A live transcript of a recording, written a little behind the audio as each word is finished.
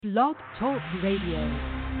Blog Talk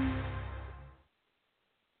Radio.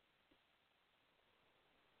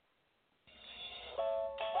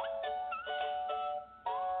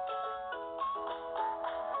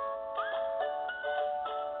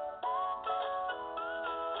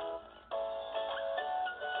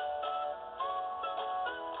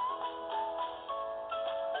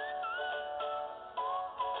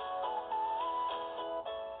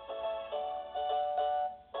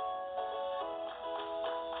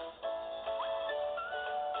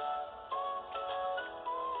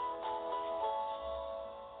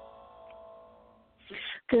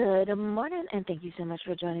 Good morning, and thank you so much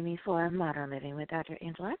for joining me for Modern Living with Dr.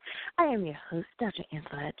 Angela. I am your host, Dr.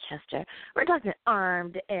 Angela Chester. We're talking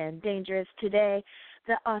Armed and Dangerous today.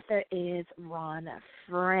 The author is Ron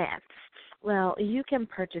Frantz. Well, you can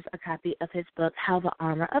purchase a copy of his book, How the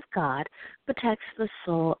Armor of God Protects the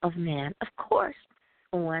Soul of Man, of course,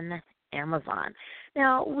 on Amazon.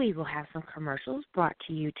 Now, we will have some commercials brought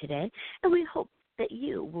to you today, and we hope that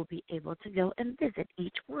you will be able to go and visit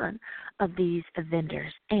each one of these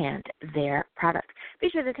vendors and their products. Be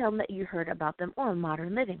sure to tell them that you heard about them on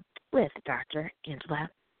Modern Living with Dr. Angela.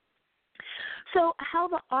 So, How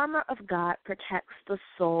the Armor of God Protects the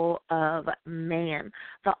Soul of Man.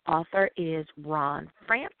 The author is Ron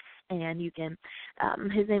Frantz, and you can,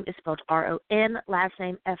 his name is spelled R-O-N, last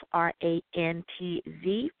name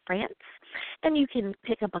F-R-A-N-T-Z, Frantz, and you can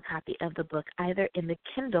pick up a copy of the book either in the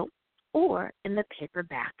Kindle or in the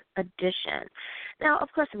paperback edition. Now, of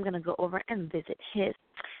course, I'm going to go over and visit his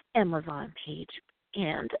Amazon page,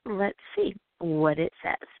 and let's see what it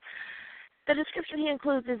says. The description he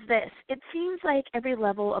includes is this: it seems like every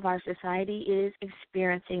level of our society is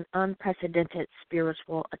experiencing unprecedented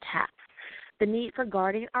spiritual attacks. The need for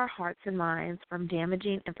guarding our hearts and minds from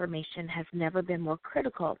damaging information has never been more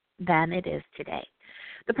critical than it is today.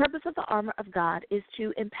 The purpose of the armor of God is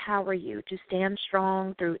to empower you to stand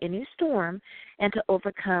strong through any storm and to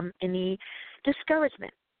overcome any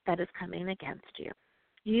discouragement that is coming against you.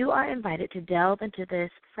 You are invited to delve into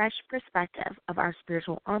this fresh perspective of our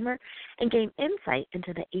spiritual armor and gain insight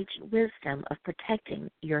into the ancient wisdom of protecting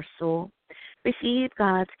your soul. Receive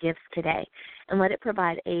God's gifts today and let it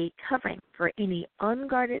provide a covering for any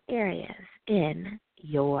unguarded areas in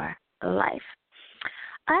your life.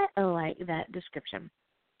 I like that description.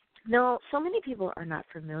 No, so many people are not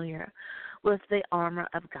familiar with the armor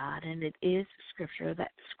of God, and it is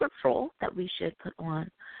scriptural that we should put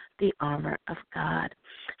on the armor of God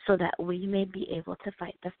so that we may be able to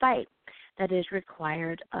fight the fight that is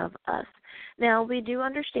required of us. Now, we do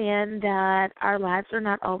understand that our lives are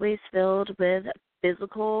not always filled with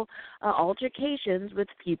physical altercations with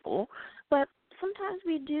people, but sometimes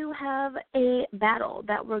we do have a battle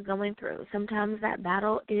that we're going through. Sometimes that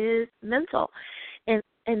battle is mental,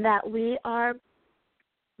 and that we are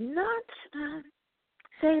not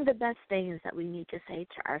saying the best things that we need to say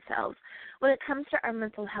to ourselves. When it comes to our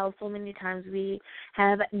mental health, so many times we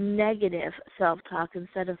have negative self-talk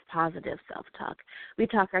instead of positive self-talk. We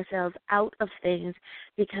talk ourselves out of things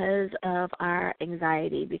because of our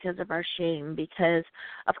anxiety, because of our shame, because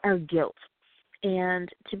of our guilt. And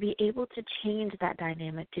to be able to change that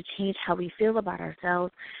dynamic, to change how we feel about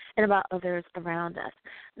ourselves and about others around us.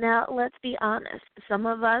 Now, let's be honest. Some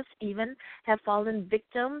of us even have fallen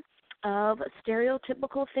victim of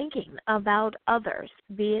stereotypical thinking about others,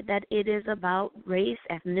 be it that it is about race,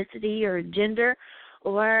 ethnicity, or gender,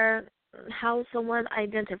 or how someone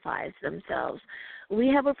identifies themselves. We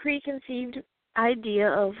have a preconceived idea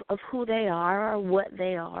of who they are or what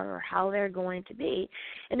they are or how they're going to be,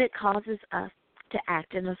 and it causes us to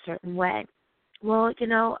act in a certain way. Well,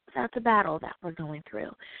 that's a battle that we're going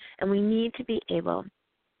through, and we need to be able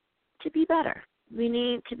to be better. We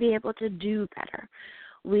need to be able to do better.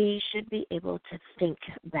 We should be able to think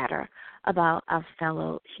better about our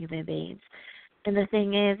fellow human beings. And the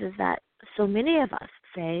thing is that so many of us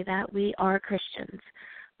say that we are Christians,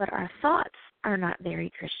 but our thoughts are not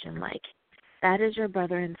very Christian-like. That is your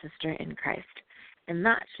brother and sister in Christ, and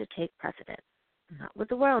that should take precedent, not what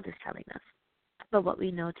the world is telling us, but what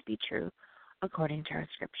we know to be true according to our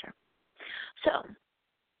scripture. So,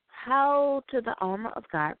 how to the armor of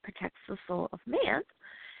God protects the soul of man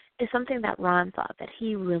is something that Ron thought that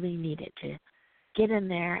he really needed to get in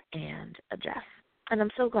there and address. And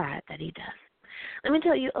I'm so glad that he does. Let me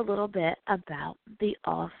tell you a little bit about the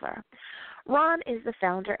author. Ron is the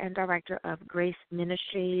founder and director of Grace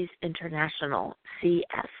Ministries International,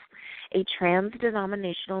 CS, a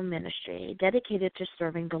trans-denominational ministry dedicated to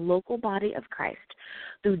serving the local body of Christ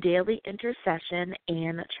through daily intercession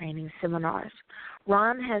and training seminars.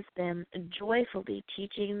 Ron has been joyfully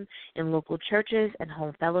teaching in local churches and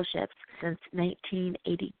home fellowships since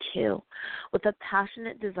 1982, with a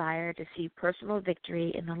passionate desire to see personal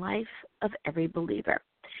victory in the life of every believer.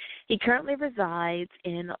 He currently resides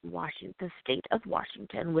in the state of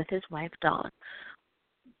Washington with his wife, Dawn,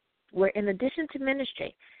 where in addition to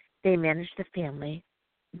ministry, they manage the family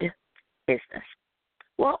business.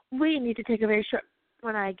 Well, we need to take a very short.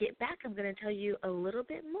 When I get back, I'm going to tell you a little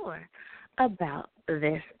bit more about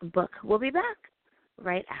this book. We'll be back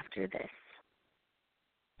right after this.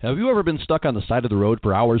 Have you ever been stuck on the side of the road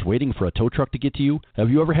for hours waiting for a tow truck to get to you? Have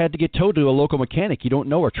you ever had to get towed to a local mechanic you don't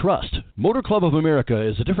know or trust? Motor Club of America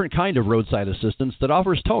is a different kind of roadside assistance that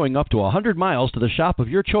offers towing up to 100 miles to the shop of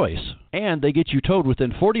your choice. And they get you towed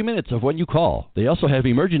within 40 minutes of when you call. They also have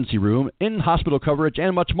emergency room, in-hospital coverage,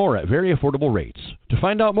 and much more at very affordable rates. To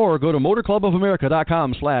find out more, go to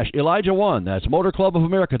motorclubofamerica.com/Elijah1. That's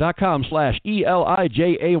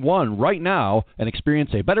motorclubofamerica.com/ELIJA1 right now and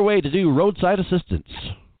experience a better way to do roadside assistance.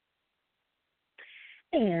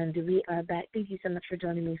 And we are back. Thank you so much for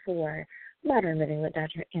joining me for Modern Living with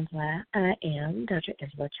Dr. Angela. I am Dr.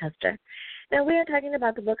 Angela Chester. Now, we are talking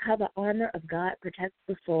about the book, How the Armor of God Protects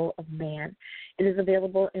the Soul of Man. It is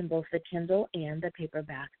available in both the Kindle and the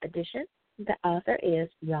paperback edition. The author is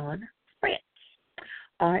Ron Frantz,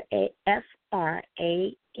 Rafrantz.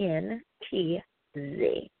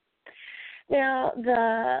 Now,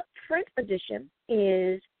 the print edition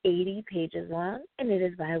is 80 pages long, and it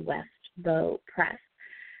is by Westbow Press.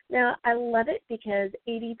 Now, I love it because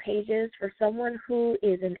 80 pages for someone who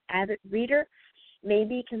is an avid reader may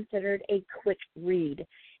be considered a quick read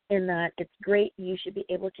in that it's great. You should be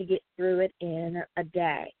able to get through it in a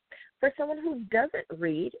day. For someone who doesn't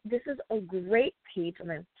read, this is a great page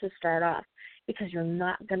to start off because you're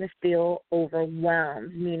not going to feel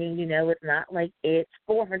overwhelmed, meaning, it's not like it's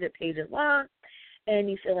 400 pages long and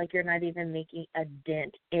you feel like you're not even making a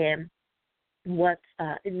dent in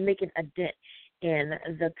in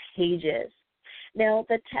the pages. Now,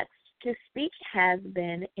 the text-to-speech has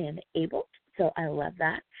been enabled, so I love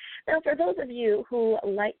that. Now, for those of you who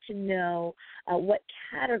like to know what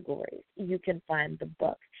categories you can find the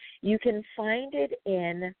book, you can find it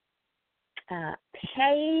in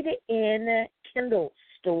paid in Kindle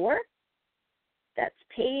Store. That's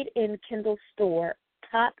paid in Kindle Store,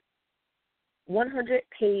 top 100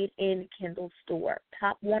 paid in Kindle Store,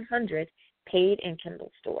 top 100 paid in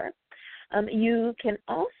Kindle Store. You can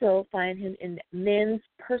also find him in Men's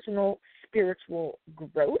Personal Spiritual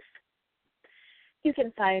Growth. You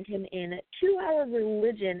can find him in 2 Hour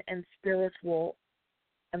Religion and Spirituality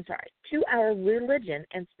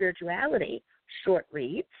short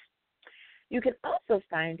reads. You can also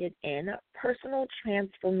find it in Personal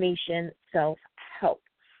Transformation Self-Help.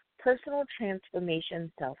 Personal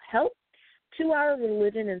Transformation Self-Help, 2 Hour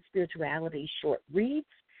Religion and Spirituality short reads.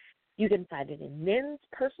 You can find it in Men's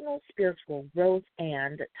Personal Spiritual Growth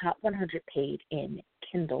and Top 100 paid in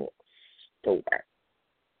Kindle Store.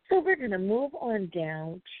 So we're going to move on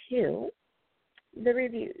down to the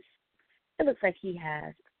reviews. It looks like he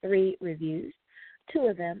has 3 reviews. 2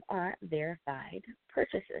 of them are verified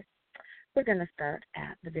purchases. We're going to start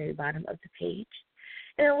at the very bottom of the page.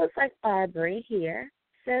 And it looks like Aubrey here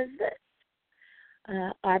says this.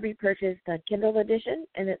 Aubrey purchased the Kindle edition,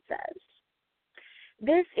 and it says,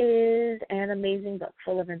 "This is an amazing book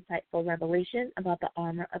full of insightful revelation about the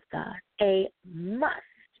armor of God, a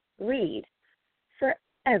must-read for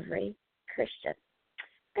every Christian."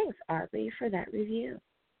 Thanks, Aubrey, for that review.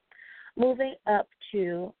 Moving up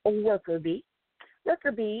to Worker Bee.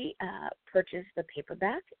 Worker Bee purchased the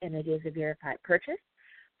paperback, and it is a verified purchase,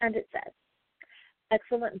 and it says,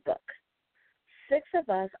 "Excellent book. 6 of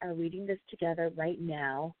us are reading this together right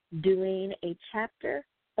now, doing a chapter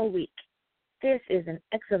a week. This is an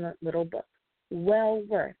excellent little book, well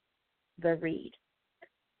worth the read."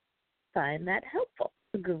 Find that helpful.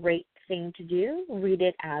 A great thing to do. Read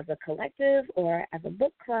it as a collective or as a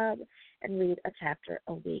book club and read a chapter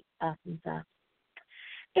a week. Awesome stuff.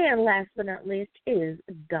 And last but not least is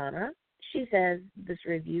Donna. She says this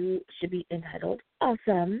review should be entitled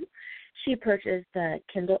Awesome. She purchased the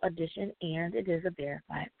Kindle edition, and it is a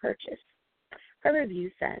verified purchase. Her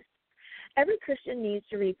review says, "Every Christian needs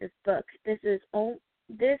to read this book. This is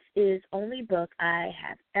only book I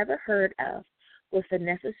have ever heard of with the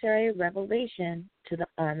necessary revelation to the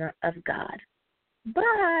armor of God."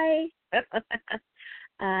 Bye.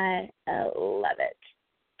 I love it.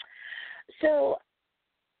 So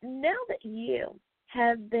now that you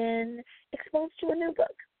have been exposed to a new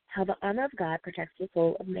book, How the Armor of God Protects the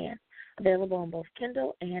Soul of Man, available on both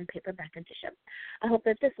Kindle and paperback edition. I hope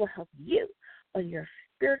that this will help you on your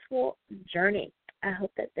spiritual journey. I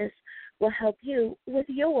hope that this will help you with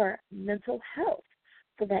your mental health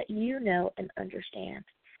so that you know and understand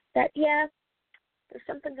that, yeah, there's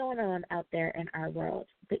something going on out there in our world,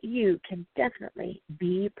 but you can definitely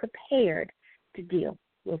be prepared to deal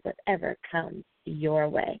with whatever comes your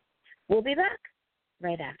way. We'll be back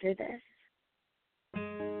right after this.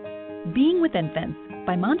 Being with Infants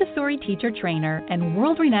by Montessori teacher trainer and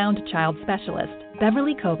world-renowned child specialist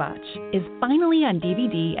Beverly Kovach is finally on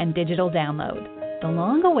DVD and digital download. The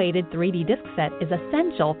long-awaited 3D disc set is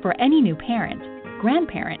essential for any new parent,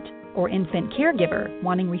 grandparent, or infant caregiver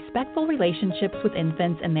wanting respectful relationships with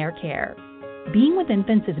infants and their care. Being with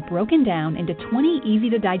Infants is broken down into 20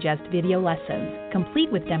 easy-to-digest video lessons,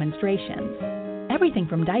 complete with demonstrations. Everything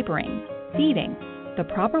from diapering, feeding, the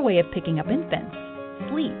proper way of picking up infants,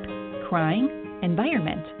 sleep, crying,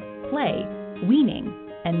 environment, play, weaning,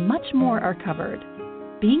 and much more are covered.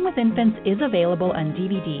 Being with Infants is available on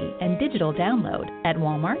DVD and digital download at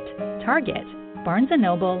Walmart, Target, Barnes &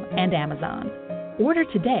 Noble, and Amazon. Order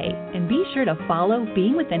today and be sure to follow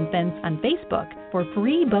Being with Infants on Facebook for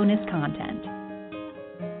free bonus content.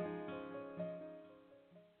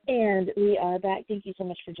 And we are back. Thank you so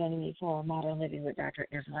much for joining me for Modern Living with Dr.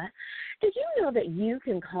 Isla. Did you know that you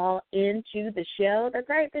can call into the show? That's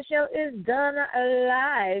right, the show is done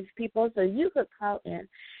live, people, so you could call in.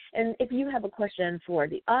 And if you have a question for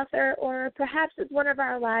the author or perhaps it's one of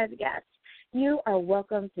our live guests, you are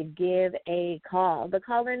welcome to give a call. The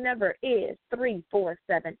call-in number is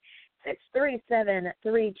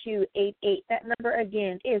 347-637-3288. That number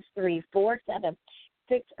again is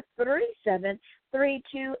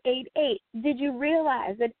 347-637-3288. Did you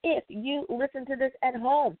realize that if you listen to this at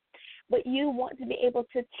home, but you want to be able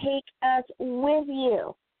to take us with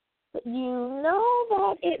you, but you know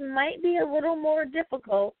that it might be a little more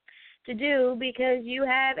difficult to do because you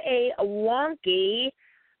have a wonky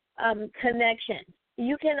connection,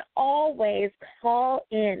 you can always call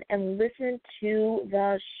in and listen to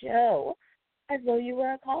the show as though you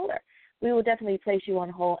were a caller. We will definitely place you on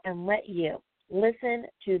hold and let you listen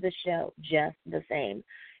to the show just the same.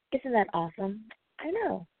 Isn't that awesome? I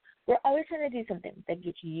know. We're always trying to do something that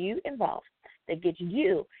gets you involved, that gets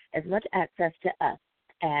you as much access to us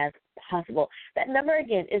as possible. That number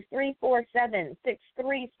again is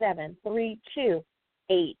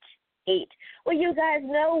 347-637-3288. Well, you guys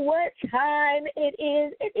know what time it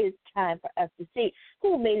is. It is time for us to see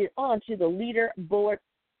who made it onto the leaderboard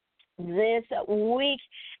this week.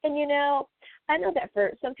 And, you know, I know that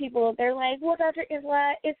for some people, they're like, well, Dr.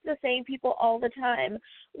 Isla, it's the same people all the time.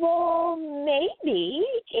 Well, maybe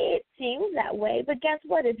it seems that way. But guess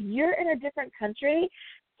what? If you're in a different country,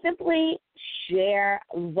 simply share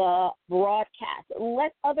the broadcast.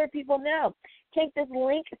 Let other people know. Take this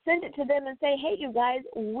link, send it to them, and say, hey, you guys,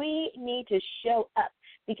 we need to show up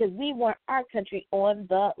because we want our country on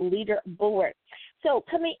the leaderboard. So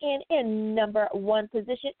coming in number one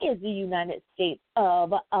position is the United States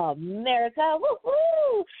of America.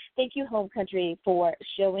 Woo-hoo! Thank you, home country, for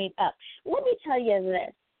showing up. Let me tell you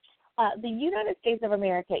this. The United States of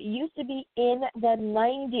America used to be in the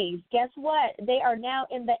 90s. Guess what? They are now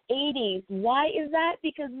in the 80s. Why is that?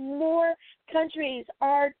 Because more countries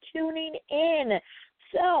are tuning in.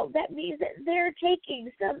 So that means that they're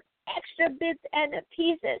taking some extra bits and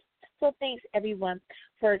pieces. So thanks, everyone,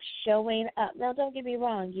 for showing up. Now, don't get me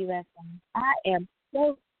wrong, U.S. I am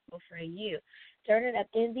so grateful for you. Turn it up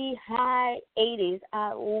in the high 80s.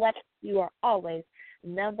 You are always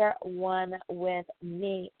number one with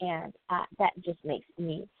me, and that just makes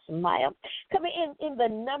me smile. Coming in the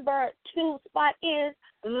number two spot is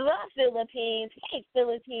the Philippines. Hey,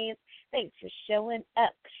 Philippines, thanks for showing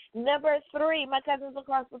up. Number three, my cousins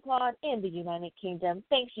across the pond in the United Kingdom.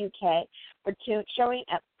 Thanks, UK, for showing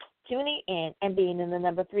up, tuning in, and being in the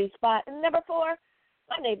number three spot. And number four,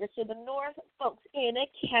 my neighbors to the north, folks in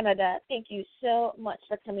Canada. Thank you so much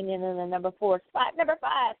for coming in the number four spot. Number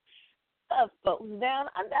five, folks down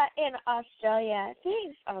under in Australia.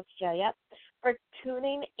 Thanks, Australia, for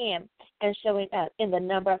tuning in and showing up in the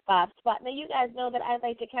number five spot. Now, you guys know that I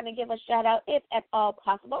like to kind of give a shout-out, if at all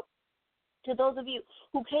possible, to those of you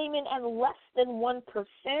who came in at less than 1%.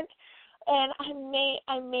 And I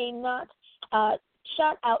may not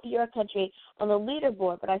shout out your country on the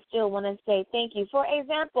leaderboard, but I still want to say thank you. For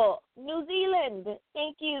example, New Zealand,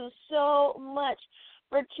 thank you so much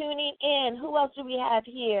for tuning in. Who else do we have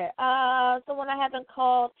here? Someone I haven't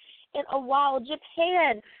called in a while.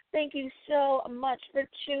 Japan, thank you so much for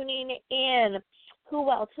tuning in.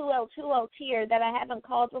 Who else here that I haven't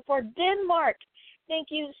called before? Denmark, thank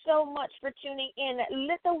you so much for tuning in.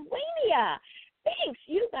 Lithuania, thanks.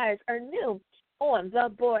 You guys are new on the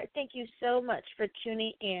board. Thank you so much for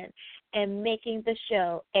tuning in and making the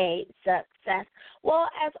show a success. Well,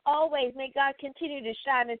 as always, may God continue to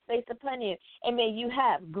shine His face upon you, and may you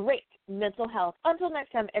have great mental health. Until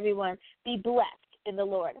next time, everyone, be blessed in the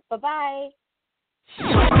Lord. Bye-bye.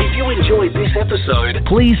 If you enjoyed this episode,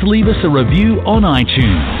 please leave us a review on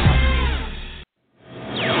iTunes.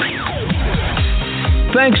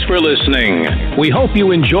 Thanks for listening. We hope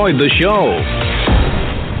you enjoyed the show.